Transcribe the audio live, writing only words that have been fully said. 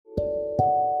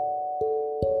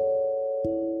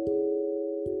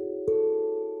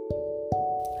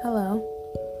Hello,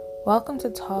 welcome to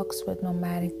Talks with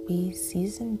Nomadic Bee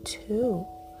Season 2.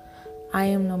 I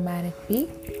am Nomadic Bee,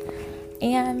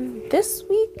 and this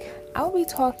week I'll be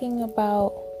talking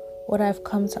about what I've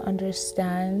come to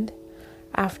understand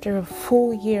after a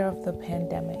full year of the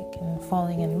pandemic and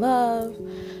falling in love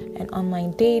and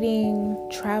online dating,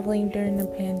 traveling during the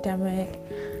pandemic,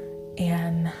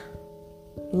 and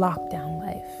lockdown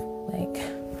life,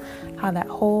 like how that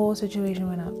whole situation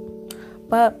went up.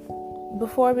 But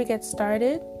before we get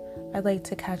started, I'd like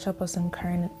to catch up with some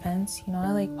current events.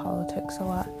 I like politics a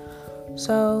lot.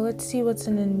 So let's see what's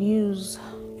in the news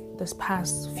this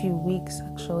past few weeks,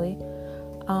 actually.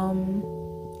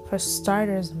 For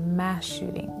starters, mass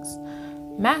shootings.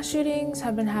 Mass shootings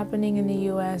have been happening in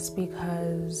the US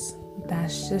because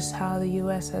that's just how the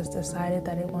US has decided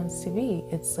that it wants to be.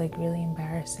 It's like really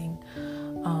embarrassing.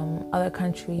 Other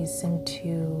countries seem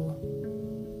to,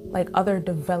 like other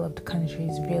developed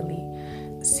countries really,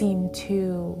 seem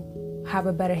to have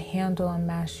a better handle on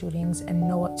mass shootings and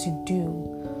know what to do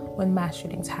when mass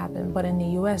shootings happen. But in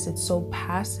the US, it's so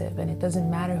passive, and it doesn't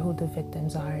matter who the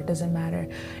victims are. It doesn't matter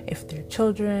if they're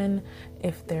children,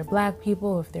 if they're Black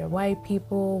people, if they're white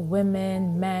people,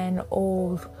 women, men,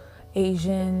 old,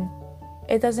 Asian.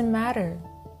 It doesn't matter.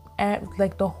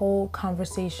 Like the whole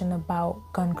conversation about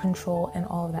gun control and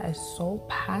all of that is so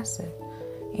passive.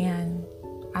 And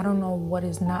I don't know what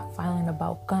is not violent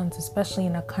about guns, especially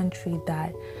in a country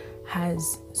that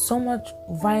has so much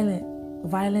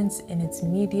violence in its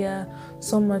media,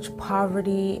 so much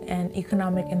poverty and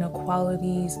economic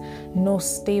inequalities, no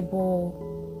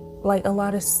stable, like a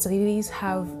lot of cities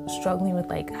have struggling with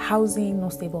like housing, no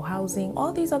stable housing,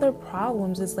 all these other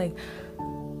problems. It's like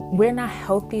we're not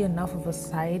healthy enough of a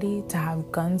society to have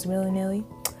guns willy-nilly.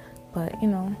 But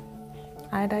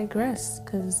I digress,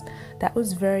 because that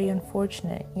was very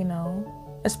unfortunate,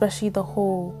 especially the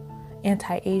whole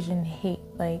anti-Asian hate.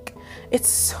 Like, it's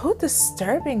so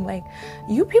disturbing. Like,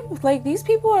 you people, like, these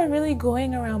people are really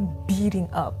going around beating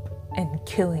up and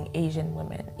killing Asian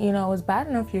women. It's bad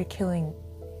enough you're killing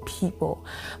people,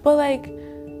 but like,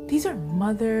 these are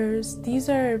mothers, these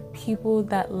are people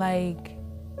that like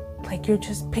you're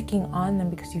just picking on them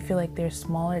because you feel like they're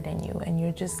smaller than you, and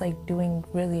you're just like doing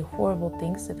really horrible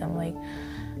things to them. Like,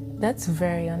 that's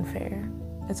very unfair.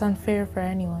 It's unfair for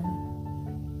anyone.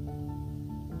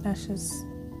 That's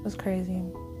crazy.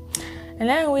 And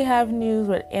then we have news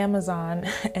with Amazon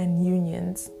and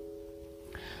unions.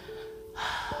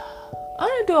 I'm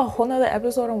gonna do a whole nother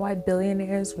episode on why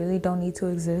billionaires really don't need to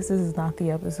exist. This is not the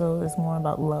episode. It's more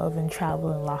about love and travel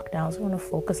and lockdowns. We're gonna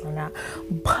focus on that.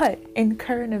 But in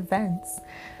current events,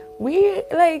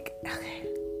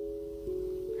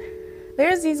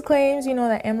 there's these claims,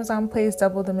 that Amazon pays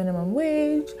double the minimum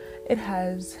wage. It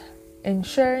has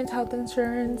insurance, health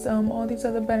insurance, all these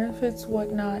other benefits,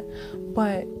 whatnot.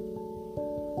 But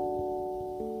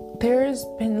there's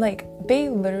been they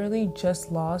literally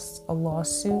just lost a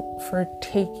lawsuit for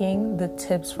taking the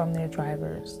tips from their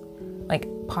drivers, like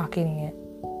pocketing it.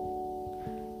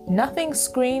 Nothing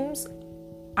screams,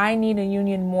 I need a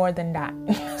union more than that.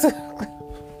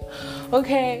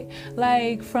 Okay,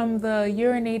 like from the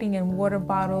urinating in water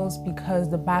bottles because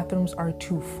the bathrooms are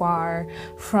too far,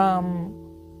 from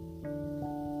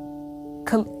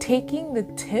taking the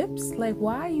tips. Like,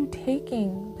 why are you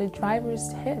taking the driver's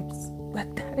tips?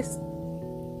 Like, that is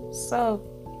so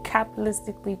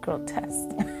capitalistically grotesque.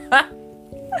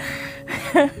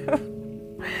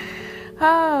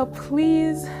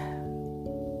 Please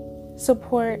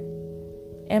support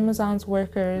Amazon's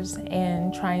workers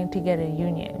in trying to get a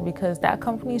union, because that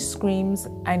company screams,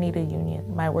 I need a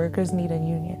union. My workers need a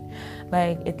union.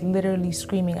 Like, it's literally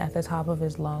screaming at the top of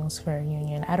its lungs for a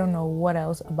union. I don't know what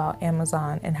else about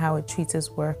Amazon and how it treats its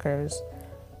workers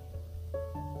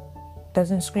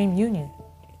doesn't scream union.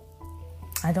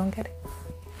 I don't get it.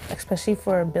 Especially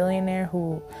for a billionaire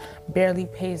who barely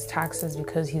pays taxes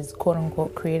because he's quote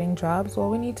unquote creating jobs. Well,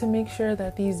 we need to make sure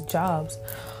that these jobs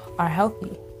are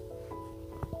healthy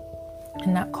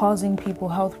and not causing people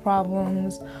health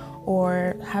problems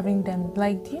or having them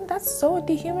that's so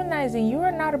dehumanizing. You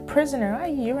are not a prisoner. Why are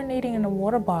you urinating in a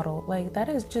water bottle? Like, that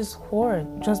is just horrid.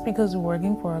 Just because you're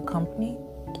working for a company,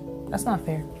 that's not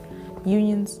fair.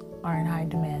 Unions are in high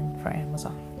demand for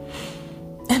Amazon.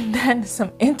 And then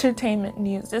some entertainment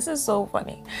news. This is so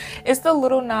funny. It's the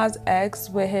Lil Nas X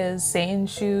with his Satan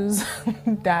shoes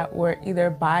that were either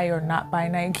by or not by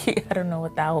Nike. I don't know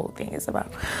what that whole thing is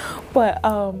about. But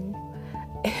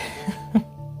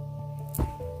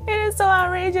it is so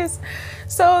outrageous.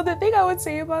 So the thing I would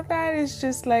say about that is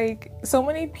just like so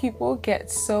many people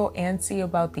get so antsy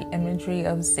about the imagery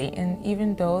of Satan,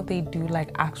 even though they do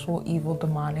like actual evil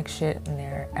demonic shit in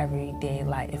their everyday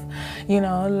life.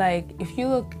 Like if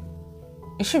you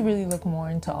should really look more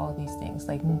into all these things.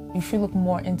 Like you should look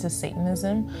more into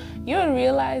Satanism. You would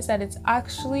realize that it's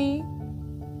actually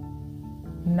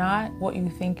not what you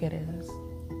think it is.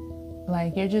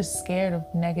 Like you're just scared of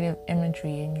negative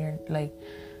imagery and you're like,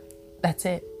 that's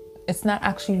it. It's not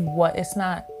what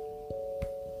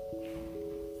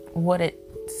it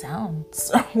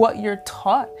sounds, or what you're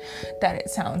taught that it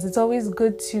sounds. It's always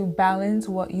good to balance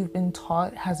what you've been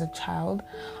taught as a child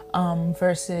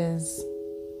versus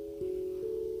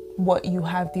what you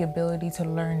have the ability to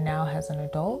learn now as an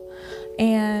adult.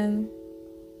 And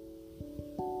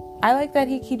I like that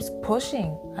he keeps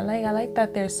pushing. I like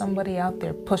that there's somebody out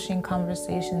there pushing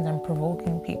conversations and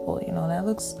provoking people. That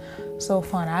looks so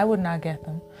fun. I would not get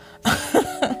them.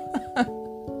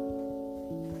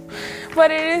 But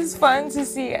it is fun to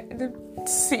see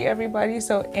everybody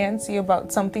so antsy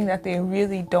about something that they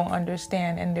really don't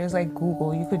understand. And there's like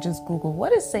Google. You could just Google,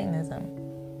 what is Satanism?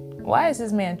 Why is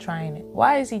this man trying it?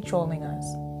 Why is he trolling us?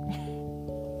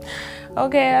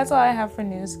 Okay, that's all I have for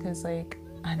news because like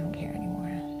I don't care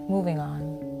anymore. Moving on.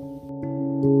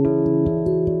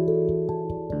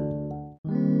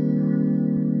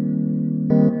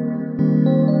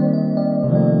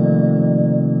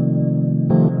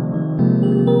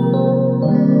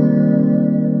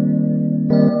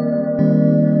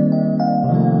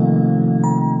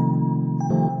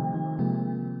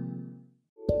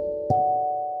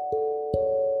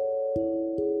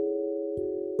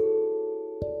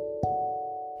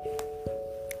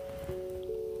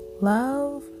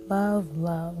 Love, love,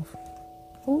 love.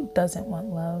 Who doesn't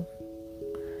want love?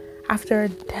 After a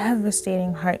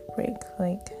devastating heartbreak,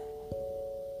 like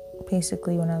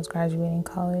basically when I was graduating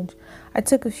college, I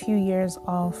took a few years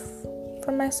off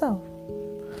for myself.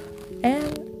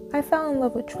 And I fell in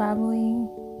love with traveling,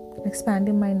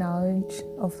 expanding my knowledge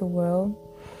of the world.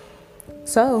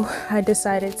 So I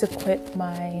decided to quit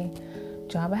my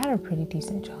job. I had a pretty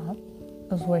decent job.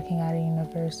 I was working at a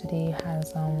university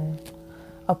as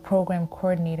a program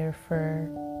coordinator for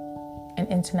an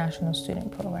international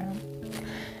student program.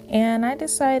 And I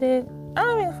decided, I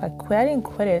don't know if I quit. I didn't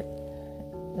quit it.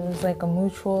 It was like a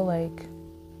mutual, like,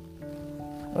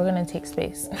 we're gonna take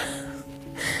space.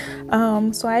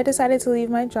 So I decided to leave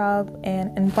my job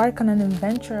and embark on an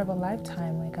adventure of a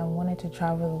lifetime. Like I wanted to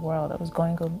travel the world. I was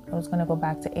gonna go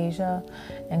back to Asia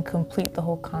and complete the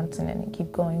whole continent and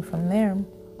keep going from there.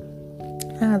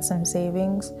 I had some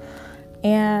savings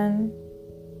and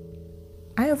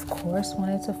I of course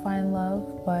wanted to find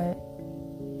love, but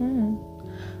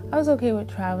I was okay with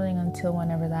traveling until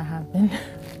whenever that happened.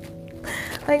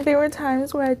 Like there were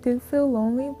times where I did feel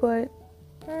lonely, but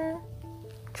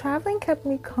traveling kept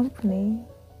me company.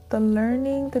 The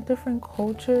learning, the different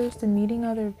cultures, the meeting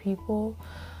other people,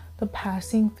 the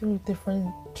passing through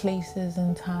different places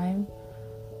and time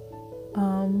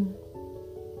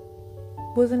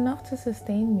was enough to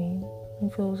sustain me.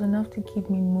 It was enough to keep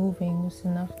me moving. It was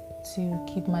enough to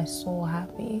keep my soul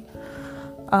happy.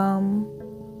 And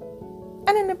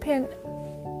in the end,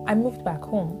 I moved back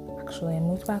home. Actually, I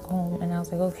moved back home and I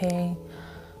was like, okay,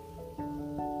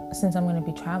 since I'm going to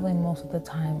be traveling most of the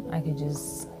time, I could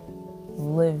just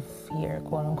live here,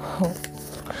 quote unquote.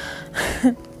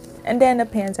 And then the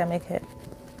pandemic hit.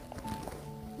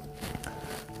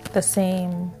 The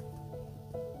same,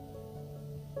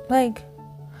 like,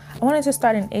 I wanted to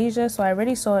start in Asia, so I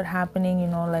already saw it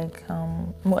happening,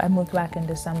 I moved back in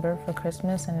December for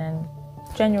Christmas, and then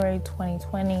January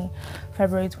 2020,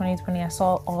 February 2020, I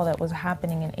saw all that was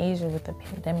happening in Asia with the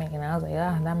pandemic, and I was like,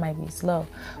 that might be slow.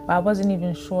 But I wasn't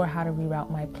even sure how to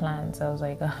reroute my plans. I was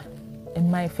like, it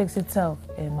might fix itself.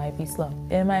 It might be slow.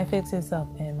 It might fix itself.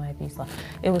 It might be slow.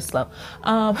 It was slow.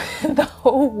 The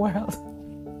whole world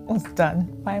was done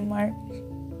by March.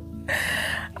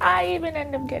 I even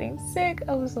ended up getting sick.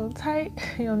 I was so tight.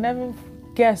 You'll never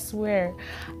guess where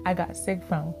I got sick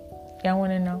from. Y'all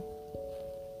want to know?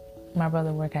 My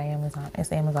brother worked at Amazon.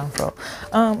 It's Amazon Pro.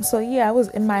 So yeah, I was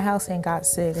in my house and got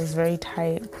sick. It was very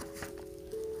tight.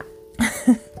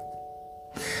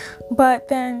 But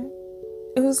then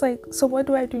it was like, so what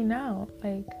do I do now?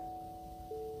 Like,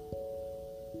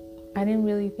 I didn't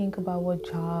really think about what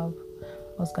job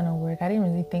was gonna work. I didn't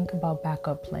really think about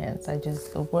backup plans.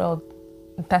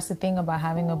 That's the thing about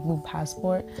having a blue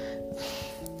passport.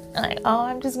 Like,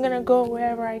 I'm just gonna go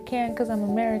wherever I can because I'm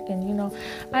American,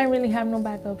 I didn't really have no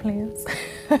backup plans.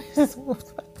 I just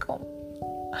moved back home.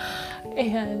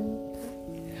 And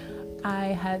I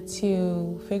had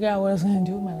to figure out what I was gonna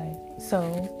do with my life. So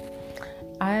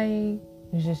I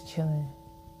was just chilling,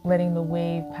 letting the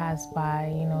wave pass by,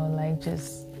 like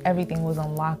just everything was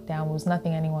on lockdown. There was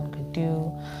nothing anyone could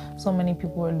do. So many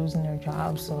people were losing their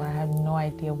jobs, so I have no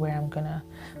idea where I'm gonna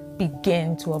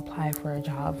begin to apply for a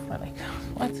job for like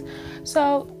what.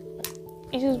 So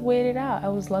you just wait it out. I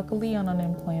was luckily on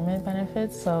unemployment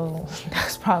benefits, so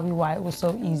that's probably why it was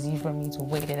so easy for me to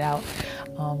wait it out.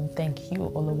 Thank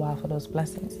you, Oluwa, for those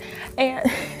blessings. And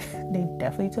they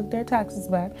definitely took their taxes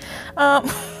back.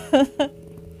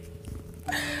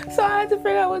 So I had to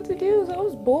figure out what to do. So I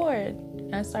was bored.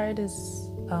 I started this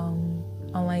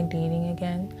online dating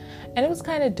again. And it was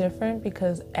kind of different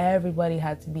because everybody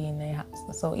had to be in their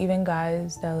house. So even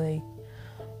guys that like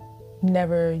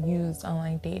never used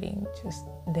online dating, just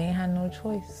they had no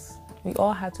choice. We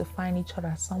all had to find each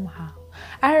other somehow.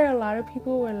 I heard a lot of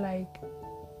people were like,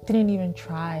 didn't even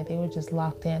try. They were just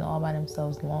locked in all by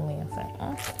themselves, lonely. And like,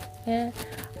 yeah,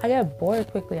 I got bored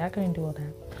quickly. I couldn't do all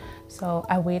that. So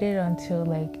I waited until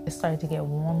like it started to get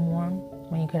warm,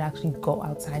 when you could actually go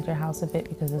outside your house a bit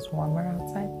because it's warmer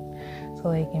outside. So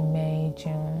like in May,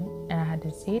 June, and I had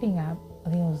this dating app. I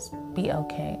think it was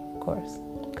BLK, of course,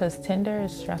 because Tinder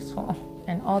is stressful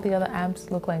and all the other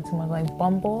apps look like too much. Like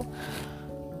Bumble,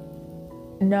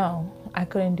 no, I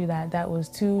couldn't do that. That was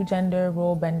too gender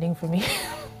role bending for me.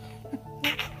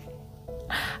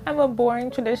 I'm a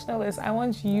boring traditionalist. I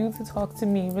want you to talk to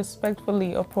me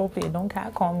respectfully, appropriate. Don't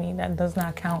catcall me. That does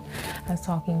not count as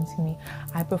talking to me.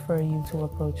 I prefer you to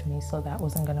approach me, so that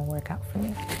wasn't gonna work out for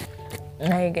me.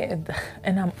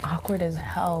 And I'm awkward as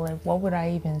hell. Like, what would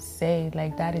I even say?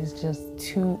 Like, that is just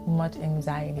too much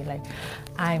anxiety. Like,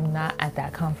 I'm not at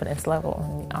that confidence level,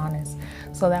 to be honest.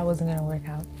 So that wasn't gonna work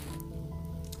out.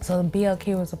 So the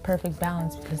BLK was a perfect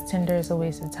balance because Tinder is a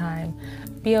waste of time.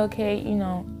 BLK,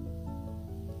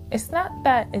 it's not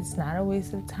that it's not a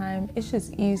waste of time. It's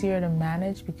just easier to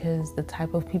manage because the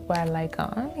type of people I like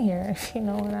are on here, if you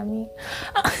know what I mean.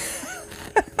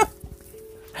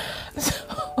 So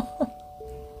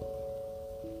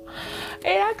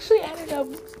it actually ended up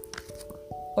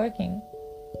working.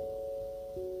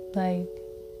 Like,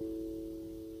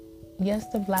 yes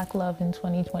to Black love in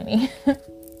 2020.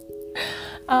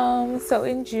 So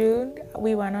in June,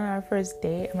 we went on our first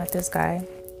date. I met this guy.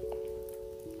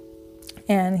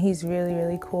 And he's really,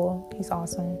 really cool. He's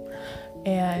awesome.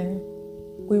 And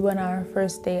we went on our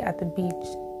first date at the beach.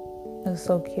 It was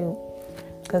so cute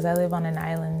because I live on an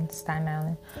island, Staten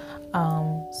Island.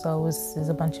 So there's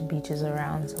a bunch of beaches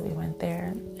around. So we went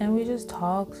there and we just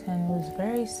talked, and it was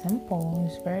very simple. It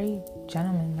was very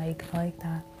gentleman-like. I like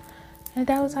that. And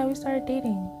that was how we started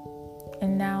dating.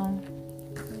 And now,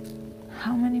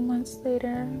 how many months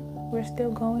later, we're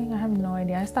still going? I have no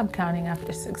idea. I stopped counting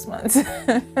after 6 months.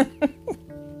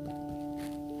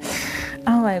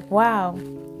 I'm like, wow,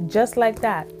 just like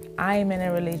that, I am in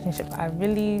a relationship. I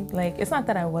really, like, it's not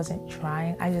that I wasn't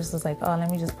trying. I just was like, oh,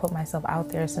 let me just put myself out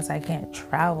there since I can't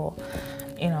travel,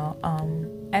 and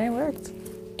it worked.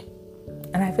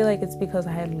 And I feel like it's because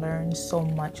I had learned so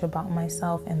much about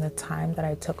myself in the time that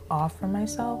I took off for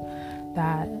myself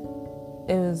that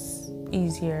it was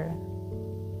easier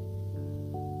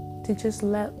to just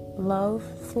let love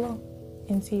flow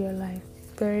into your life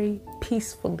very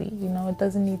peacefully. It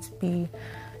doesn't need to be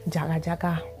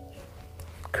jaga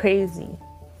crazy,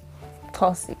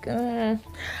 toxic. I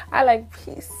like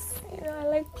peace. I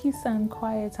like peace and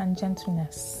quiet and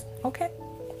gentleness. Okay.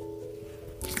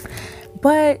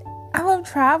 But I love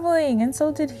traveling, and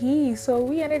so did he. So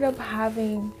we ended up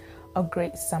having a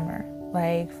great summer.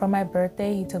 Like, for my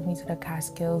birthday, he took me to the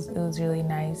Catskills. It was really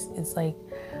nice. It's like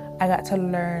I got to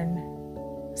learn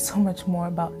so much more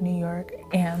about New York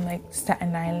and like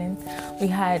Staten Island. We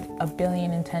had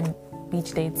 1,010,000,000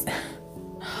 beach dates.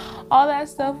 All that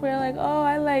stuff where like, oh,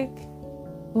 I like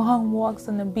long walks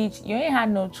on the beach. You ain't had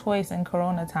no choice in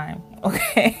Corona time,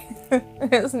 okay?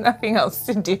 There's nothing else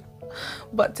to do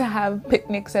but to have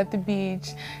picnics at the beach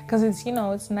because it's,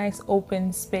 it's nice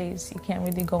open space. You can't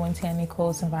really go into any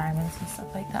closed environments and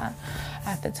stuff like that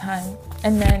at the time.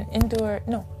 And then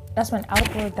that's when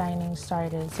outdoor dining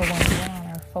started. So when we went on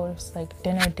our first like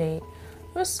dinner date,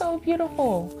 it was so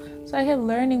beautiful. So I kept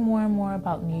learning more and more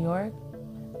about New York,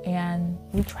 and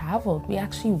we traveled. We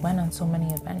actually went on so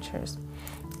many adventures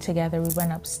together. We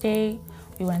went upstate.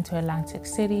 We went to Atlantic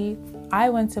City. I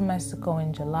went to Mexico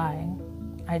in July.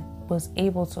 I was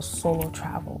able to solo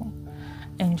travel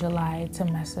in July to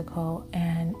Mexico,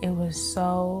 and it was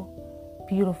so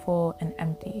beautiful and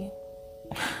empty.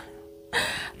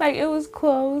 Like, it was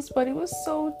closed, but it was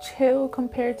so chill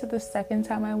compared to the second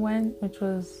time I went, which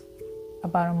was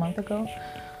about a month ago.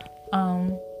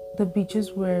 The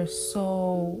beaches were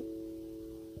so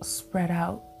spread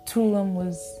out.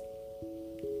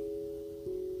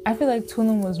 I feel like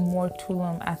Tulum was more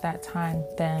Tulum at that time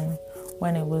than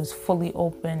when it was fully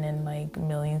open and like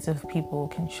millions of people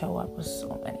can show up. With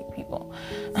so many people.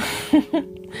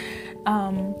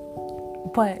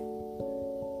 But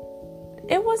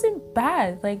it wasn't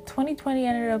bad. Like 2020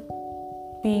 ended up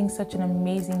being such an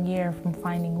amazing year, from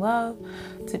finding love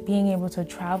to being able to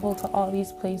travel to all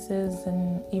these places.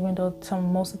 And even though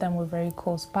most of them were very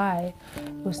close by,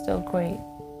 it was still great.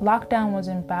 Lockdown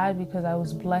wasn't bad because I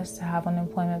was blessed to have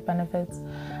unemployment benefits,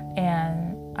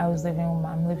 and I'm living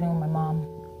with my mom.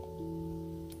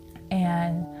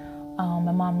 And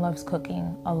my mom loves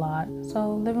cooking a lot.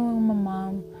 So living with my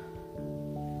mom,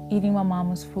 eating my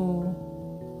mama's food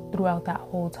throughout that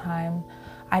whole time,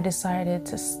 I decided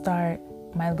to start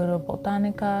my little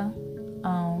botanica.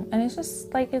 And it's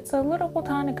just like, it's a little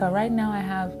botanica. Right now I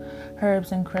have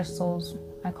herbs and crystals.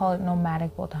 I call it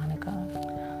nomadic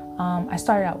botanica. I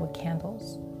started out with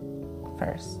candles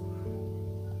first.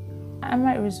 I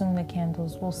might resume the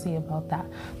candles. We'll see about that.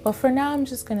 But for now, I'm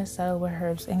just going to settle with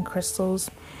herbs and crystals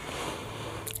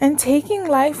and taking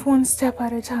life one step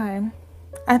at a time.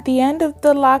 At the end of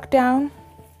the lockdown,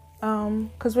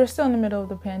 because we're still in the middle of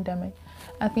the pandemic,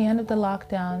 at the end of the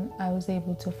lockdown, I was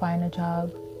able to find a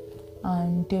job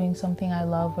doing something I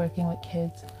love, working with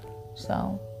kids.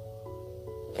 So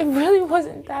it really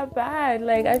wasn't that bad.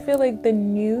 Like, I feel like the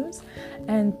news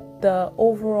and the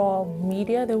overall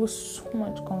media, there was so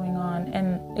much going on,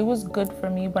 and it was good for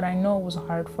me, but I know it was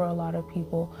hard for a lot of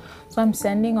people. So I'm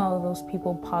sending all of those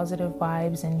people positive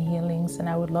vibes and healings, and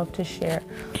I would love to share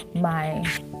my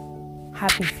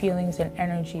happy feelings and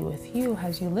energy with you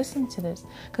as you listen to this,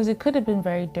 because it could have been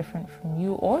very different from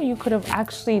you, or you could have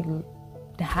actually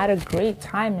had a great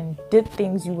time and did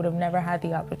things you would have never had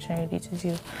the opportunity to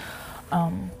do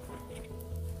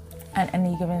at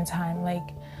any given time. Like,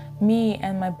 me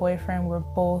and my boyfriend were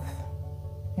both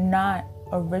not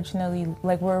originally,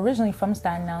 like, we're originally from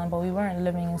Staten Island, but we weren't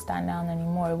living in Staten Island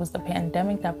anymore. It was the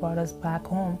pandemic that brought us back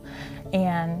home,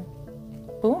 and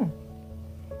boom,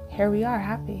 here we are,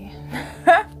 happy.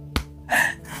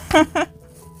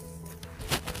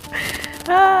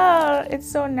 Oh,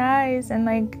 it's so nice. And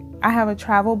like, I have a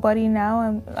travel buddy now,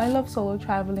 and I love solo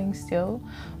traveling still,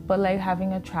 but like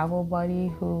having a travel buddy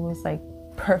who was like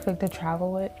perfect to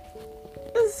travel with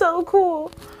is so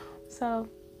cool. So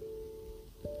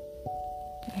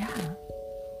yeah,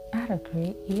 I had a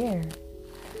great year,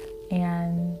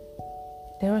 and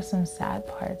there were some sad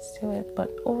parts to it, but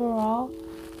overall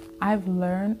I've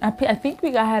learned, I think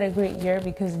I had a great year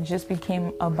because it just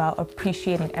became about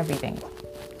appreciating everything,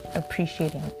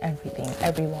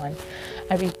 everyone,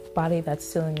 everybody that's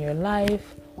still in your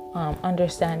life,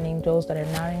 understanding those that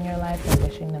are not in your life and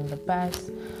wishing them the best,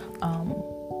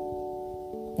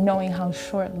 knowing how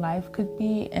short life could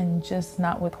be and just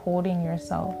not withholding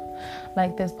yourself.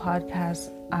 Like this podcast,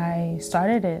 I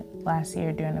started it last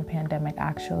year during the pandemic,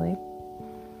 actually.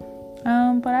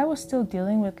 But I was still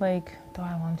dealing with like, do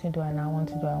I want to, do I not want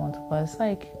to, but it's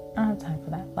like, I don't have time for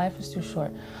that. Life is too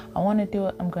short. I want to do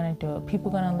it, I'm going to do it.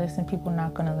 People going to listen, people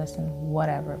not going to listen,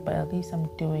 whatever. But at least I'm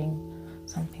doing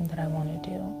something that I want to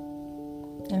do.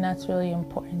 And that's really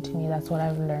important to me. That's what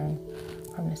I've learned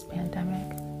from this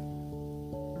pandemic.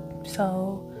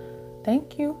 So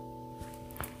thank you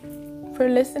for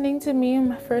listening to me in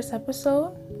my first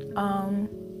episode.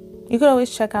 You could always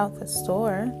check out the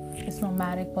store. It's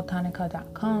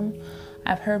nomadicbotanica.com. I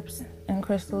have herbs and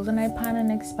crystals, and I plan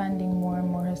on expanding more and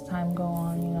more as time go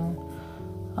on, you know.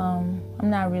 I'm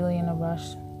not really in a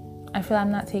rush. I feel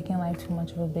I'm not taking life too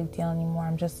much of a big deal anymore.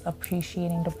 I'm just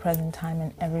appreciating the present time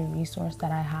and every resource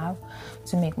that I have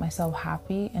to make myself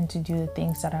happy and to do the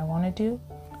things that I want to do.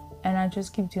 And I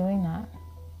just keep doing that.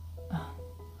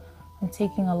 I'm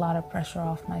taking a lot of pressure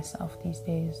off myself these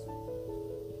days.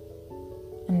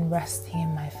 And resting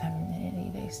in my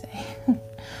femininity, they say.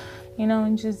 You know,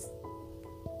 and just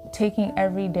taking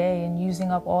every day and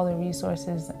using up all the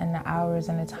resources and the hours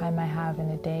and the time I have in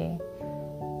a day.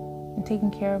 And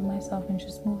taking care of myself and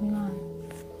just moving on.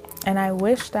 And I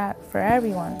wish that for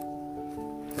everyone.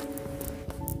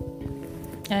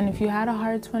 And if you had a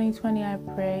hard 2020, I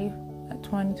pray that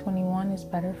 2021 is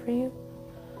better for you.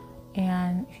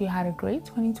 And if you had a great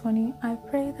 2020, I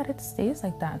pray that it stays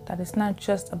like that. That it's not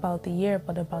just about the year,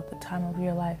 but about the time of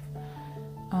your life.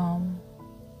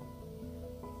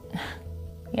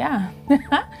 Yeah.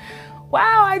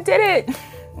 Wow, I did it.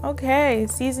 Okay,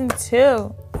 season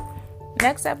 2.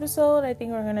 Next episode, I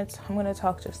think I'm gonna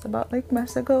talk just about like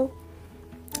Mexico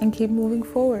and keep moving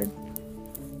forward.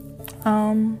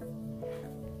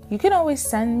 You can always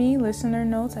send me listener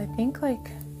notes. I think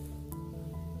like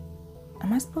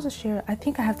am I supposed to share? I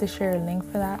think I have to share a link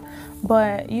for that.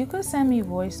 But you could send me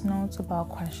voice notes about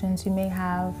questions you may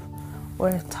have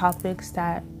or topics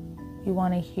that you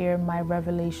want to hear my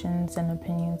revelations and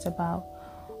opinions about.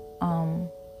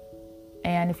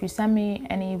 And if you send me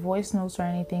any voice notes or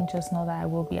anything, just know that I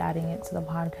will be adding it to the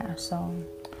podcast. So,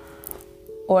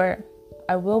 or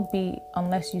I will be,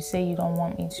 unless you say you don't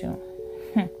want me to.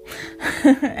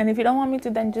 And if you don't want me to,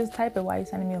 then just type it. Why are you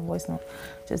sending me a voice note?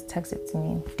 Just text it to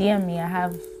me. DM me. I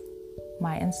have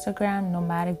my Instagram,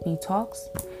 Nomadic Bee Talks.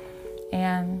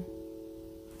 And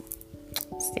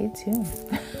stay tuned.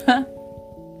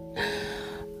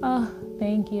 Oh,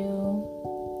 thank you.